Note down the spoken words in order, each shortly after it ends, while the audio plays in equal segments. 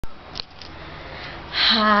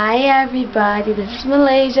Hi everybody, this is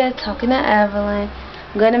Malaysia talking to Evelyn.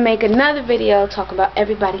 I'm going to make another video talking about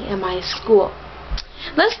everybody in my school.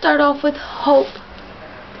 Let's start off with Hope.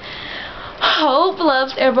 Hope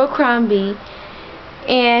loves Abercrombie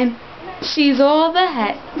and she's all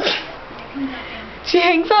that. She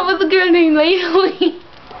hangs out with a girl named Natalie.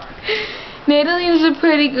 Natalie is a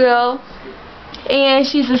pretty girl and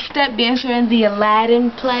she's a step dancer in the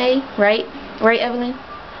Aladdin play, right? Right, Evelyn?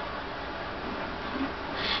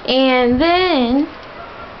 And then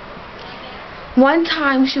one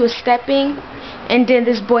time she was stepping and then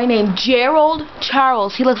this boy named Gerald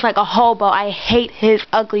Charles, he looks like a hobo. I hate his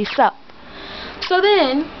ugly self. So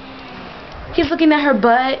then he's looking at her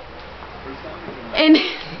butt and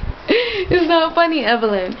it's not funny,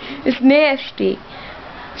 Evelyn. It's nasty.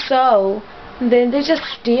 So then they're just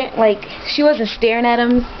staring, like she wasn't staring at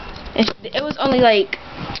him. And it was only like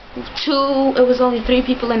three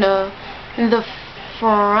people in the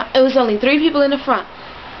front. It was only three people in the front.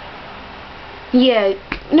 Yeah,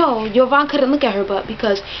 no, Yovan couldn't look at her butt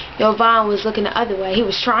because Yovan was looking the other way. He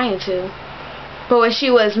was trying to. But when she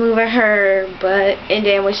was moving her butt, and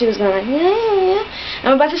then when she was going like, yeah,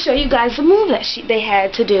 I'm about to show you guys the move that they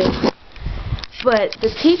had to do. But the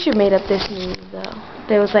teacher made up this move though.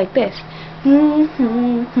 They was like this. Then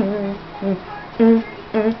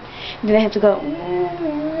they had to go.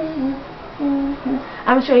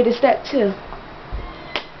 I'm gonna show you the step too.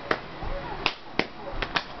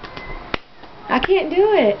 I can't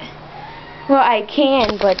do it. Well, I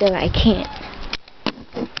can, but then I can't.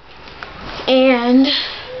 And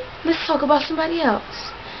let's talk about somebody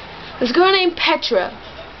else. This girl named Petra.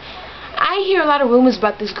 I hear a lot of rumors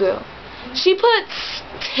about this girl. She puts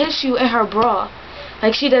tissue in her bra.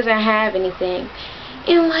 Like she doesn't have anything.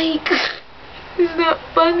 And like, it's not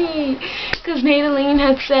funny. Because Natalie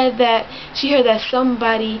had said that she heard that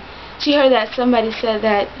somebody said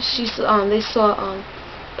that they saw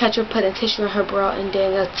Petra put a tissue in her bra and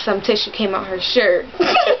then some tissue came out her shirt.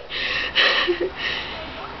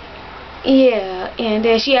 Yeah, and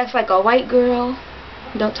then she acts like a white girl.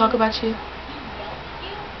 Don't talk about you.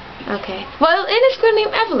 Okay. Well, and this girl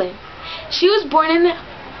named Evelyn. She was born in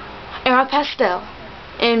Aeropostale.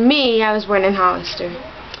 And me, I was born in Hollister.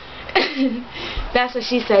 That's what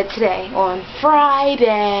she said today on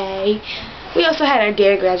Friday. We also had our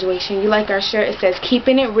DARE graduation. You like our shirt? It says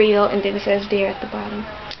keeping it real and then it says DARE at the bottom.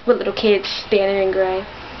 With little kids standing in gray.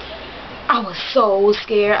 I was so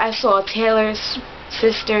scared. I saw Taylor's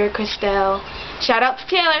sister, Christelle. Shout out to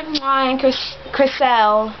Taylor and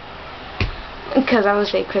Christelle. Because I would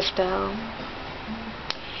say Christelle.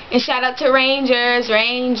 And shout out to Rangers.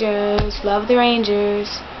 Love the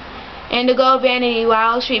Rangers. Indigo, Vanity,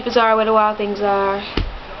 Wild Street Bazaar, where the wild things are.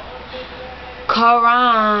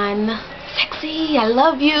 CORAHN. Sexy, I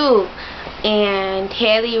love you. And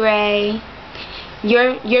Haley Ray.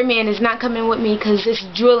 Your man is not coming with me because it's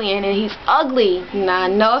Julian and he's ugly. Nah,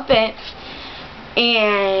 no offense.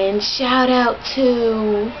 And shout out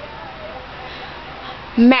to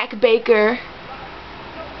Mac Baker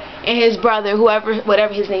and his brother,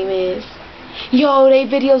 whatever his name is. Yo, they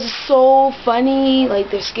videos are so funny.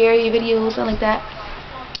 Like they're scary videos, something like that.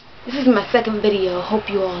 This is my second video. Hope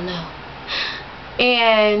you all know.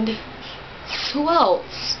 And who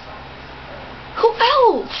else? Who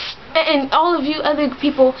else? And all of you other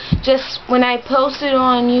people, just when I post it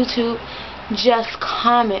on YouTube, just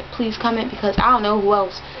comment. Please comment because I don't know who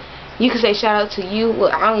else. You can say shout out to you.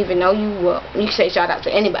 Well, I don't even know you. Well, you can say shout out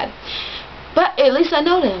to anybody. But at least I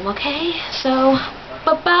know them, okay? So,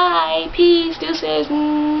 bye-bye. Peace. Deuces.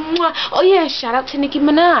 Mwah. Oh, yeah. Shout out to Nicki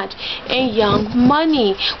Minaj and Young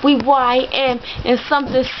Money. We YM and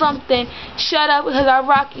something. Shut up because I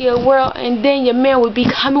rock your world and then your man will be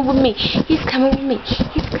coming with me. He's coming with me.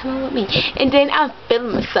 And then I'm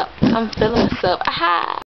feeling myself. Aha.